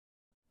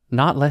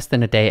Not less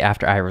than a day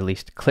after I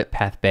released Clip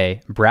Path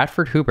Bae,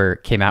 Bradford Huber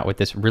came out with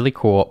this really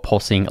cool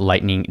pulsing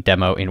lightning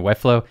demo in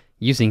Webflow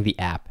using the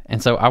app.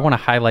 And so I want to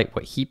highlight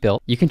what he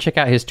built. You can check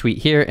out his tweet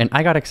here, and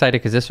I got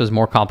excited because this was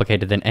more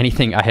complicated than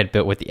anything I had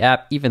built with the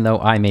app, even though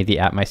I made the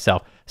app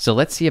myself. So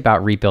let's see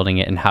about rebuilding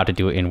it and how to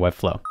do it in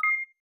Webflow.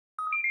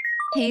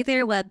 Hey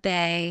there, Web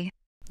Bae.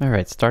 All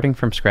right, starting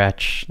from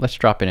scratch, let's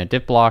drop in a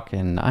div block,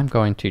 and I'm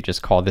going to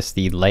just call this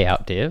the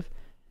layout div.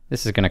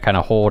 This is going to kind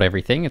of hold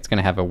everything. It's going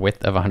to have a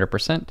width of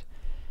 100%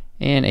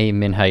 and a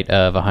min height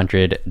of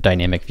 100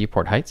 dynamic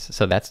viewport heights.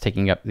 So that's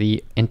taking up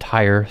the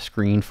entire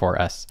screen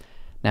for us.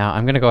 Now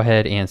I'm going to go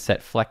ahead and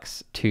set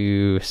flex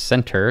to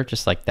center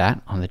just like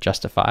that on the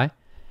justify.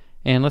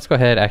 And let's go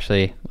ahead,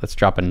 actually, let's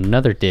drop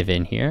another div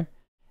in here.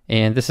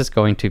 And this is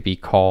going to be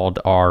called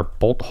our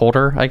bolt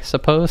holder, I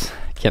suppose.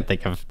 I can't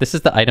think of, this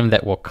is the item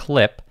that will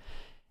clip.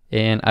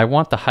 And I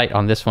want the height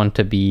on this one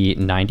to be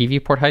 90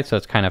 viewport height, so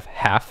it's kind of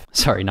half,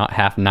 sorry, not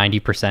half,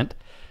 90%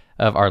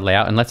 of our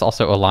layout. And let's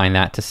also align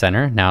that to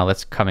center. Now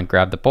let's come and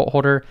grab the bolt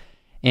holder,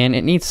 and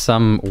it needs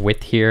some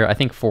width here, I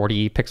think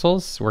 40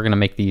 pixels. We're gonna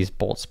make these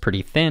bolts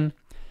pretty thin.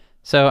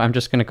 So I'm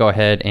just gonna go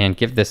ahead and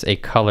give this a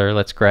color.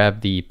 Let's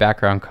grab the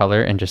background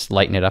color and just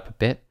lighten it up a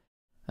bit.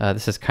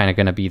 This is kind of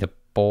gonna be the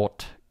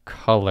bolt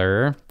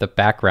color, the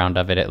background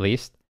of it at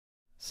least.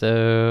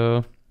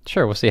 So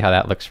sure, we'll see how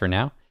that looks for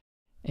now.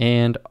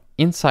 And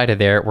inside of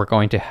there, we're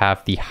going to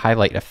have the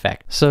highlight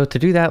effect. So to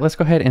do that, let's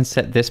go ahead and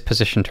set this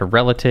position to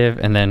relative,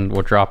 and then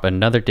we'll drop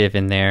another div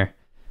in there.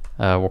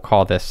 We'll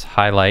call this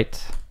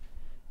highlight.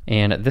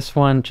 And this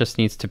one just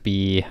needs to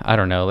be, I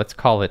don't know, let's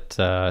call it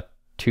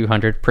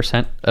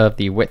 200% of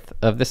the width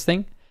of this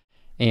thing.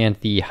 And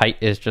the height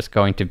is just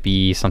going to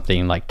be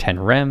something like 10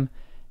 rem.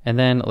 And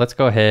then let's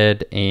go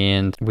ahead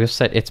and we'll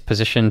set its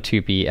position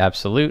to be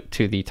absolute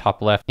to the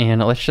top left.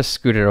 And let's just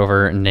scoot it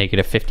over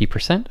negative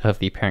 50% of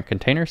the parent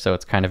container. So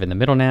it's kind of in the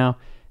middle now.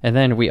 And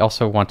then we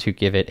also want to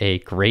give it a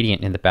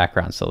gradient in the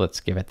background. So let's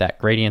give it that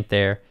gradient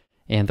there.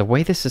 And the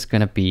way this is going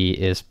to be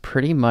is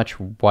pretty much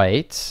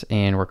white.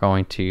 And we're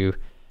going to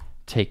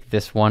take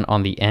this one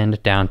on the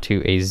end down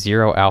to a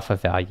 0 alpha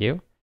value.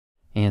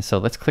 And so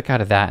let's click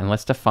out of that and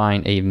let's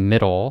define a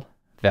middle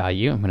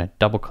value. I'm going to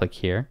double click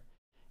here.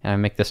 And I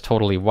make this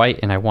totally white,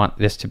 and I want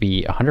this to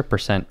be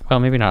 100%, well,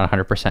 maybe not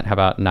 100%, how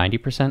about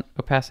 90%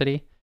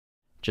 opacity?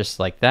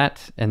 Just like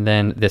that. And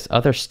then this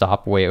other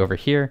stop way over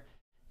here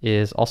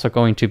is also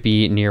going to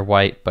be near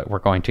white, but we're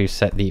going to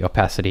set the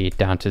opacity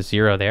down to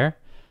 0 there.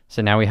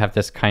 So now we have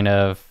this kind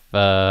of,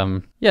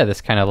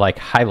 this kind of like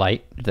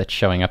highlight that's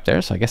showing up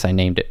there. So I guess I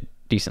named it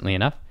decently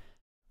enough.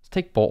 Let's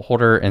take bolt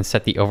holder and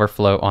set the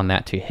overflow on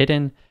that to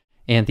hidden.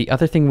 And the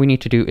other thing we need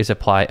to do is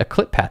apply a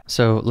clip path.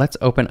 So let's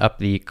open up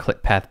the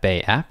Clip Path Bae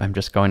app. I'm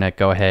just going to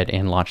go ahead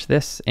and launch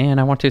this, and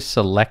I want to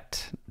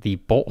select the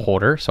bolt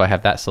holder. So I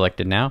have that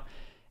selected now.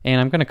 And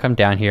I'm going to come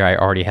down here. I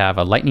already have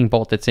a lightning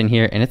bolt that's in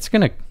here, and it's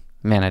going to,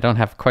 man, I don't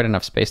have quite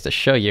enough space to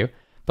show you,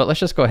 but let's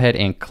just go ahead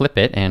and clip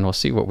it and we'll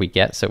see what we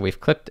get. So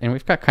we've clipped and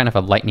we've got kind of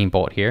a lightning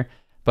bolt here,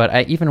 but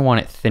I even want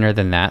it thinner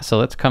than that. So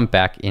let's come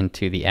back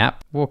into the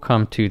app. We'll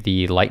come to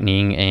the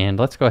lightning and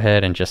let's go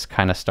ahead and just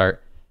kind of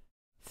start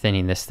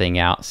thinning this thing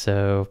out.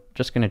 So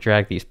just going to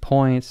drag these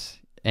points,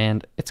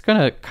 and it's going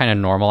to kind of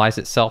normalize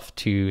itself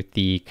to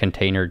the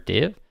container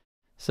div.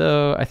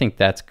 So I think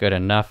that's good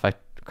enough. I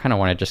kind of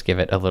want to just give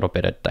it a little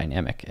bit of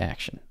dynamic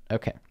action.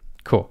 Okay,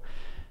 cool.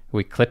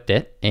 We clipped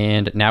it,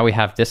 and now we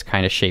have this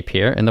kind of shape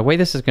here. And the way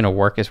this is going to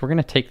work is we're going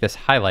to take this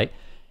highlight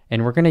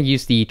and we're going to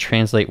use the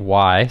translate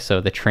Y, so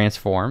the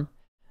transform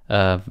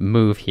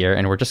move here,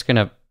 and we're just going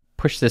to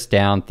push this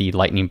down the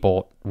lightning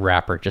bolt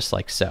wrapper just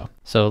like so.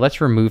 So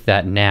let's remove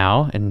that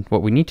now. And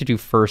what we need to do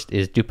first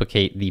is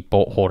duplicate the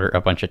bolt holder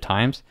a bunch of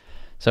times.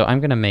 So I'm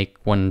going to make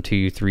 1,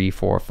 2, 3,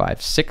 4,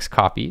 5, 6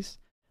 copies.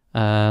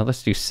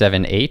 Let's do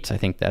 7, 8. I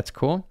think that's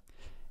cool.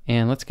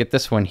 And let's get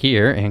this one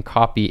here and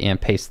copy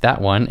and paste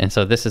that one. And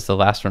so this is the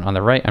last one on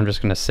the right. I'm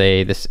just going to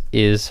say this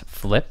is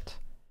flipped.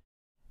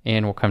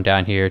 And we'll come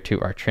down here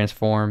to our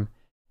transform.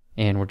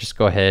 And we'll just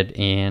go ahead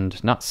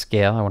and not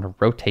scale. I want to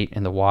rotate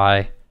in the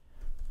Y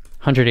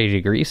 180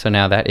 degrees. So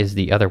now that is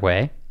the other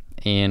way.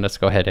 And let's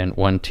go ahead and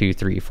 1, 2,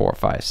 3, 4,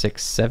 5,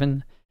 6,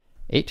 7,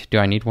 8. Do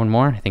I need one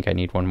more? I think I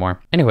need one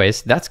more.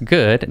 Anyways, that's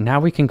good.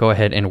 Now we can go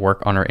ahead and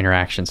work on our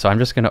interaction. So I'm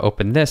just going to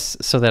open this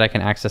so that I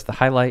can access the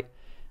highlight.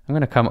 I'm going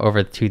to come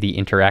over to the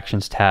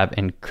interactions tab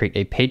and create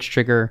a page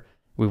trigger.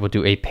 We will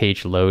do a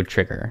page load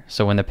trigger.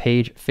 So when the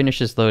page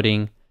finishes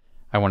loading,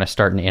 I want to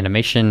start an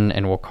animation,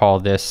 and we'll call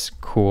this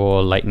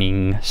cool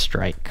lightning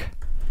strike.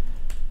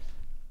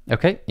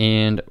 Okay,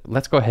 and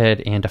let's go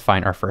ahead and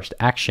define our first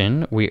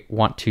action. We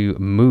want to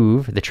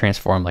move the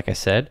transform, like I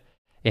said,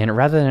 and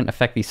rather than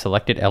affect the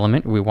selected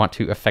element, we want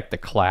to affect the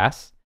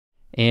class.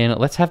 And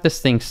let's have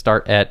this thing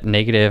start at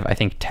negative, I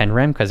think 10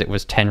 rem, because it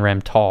was 10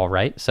 rem tall,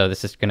 right? So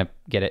this is going to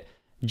get it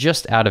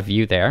just out of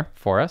view there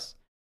for us.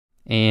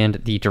 And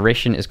the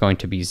duration is going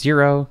to be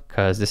 0,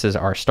 because this is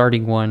our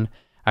starting one.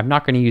 I'm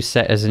not going to use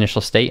set as initial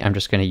state. I'm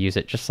just going to use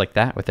it just like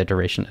that with a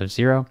duration of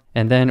 0.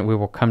 And then we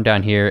will come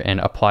down here and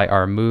apply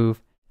our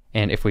move.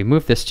 And if we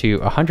move this to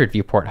 100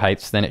 viewport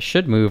heights, then it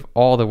should move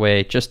all the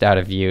way just out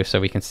of view. So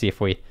we can see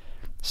if we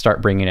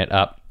start bringing it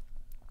up,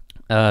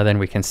 then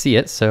we can see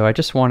it. So I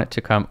just want it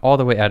to come all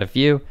the way out of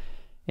view,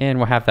 and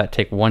we'll have that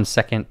take 1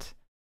 second,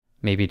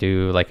 maybe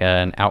do like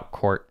an out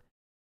court.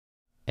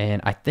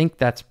 And I think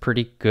that's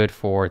pretty good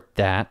for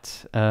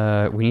that.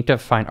 We need to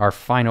find our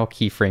final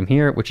keyframe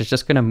here, which is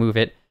just going to move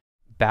it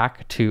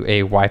back to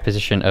a Y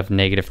position of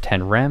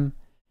 -10 rem.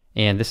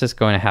 And this is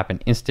going to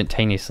happen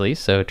instantaneously,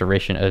 so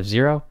duration of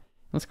 0.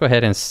 Let's go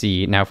ahead and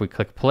see. Now if we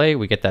click play,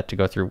 we get that to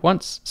go through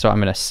once. So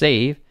I'm going to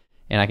save,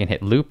 and I can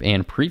hit loop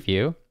and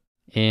preview.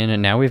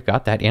 And now we've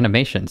got that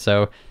animation.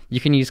 So you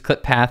can use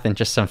Clip Path and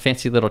just some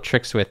fancy little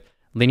tricks with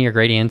linear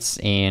gradients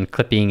and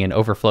clipping and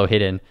overflow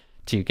hidden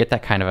to get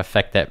that kind of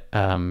effect that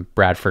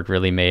Bradford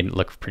really made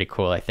look pretty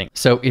cool, I think.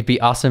 So it'd be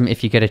awesome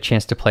if you get a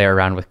chance to play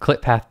around with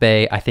Clip Path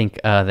Bae. I think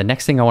the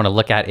next thing I want to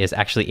look at is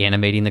actually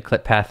animating the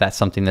clip path. That's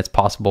something that's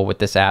possible with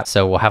this app.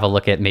 So we'll have a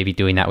look at maybe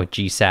doing that with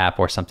GSAP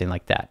or something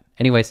like that.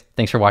 Anyways,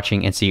 thanks for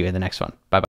watching, and see you in the next one. Bye-bye.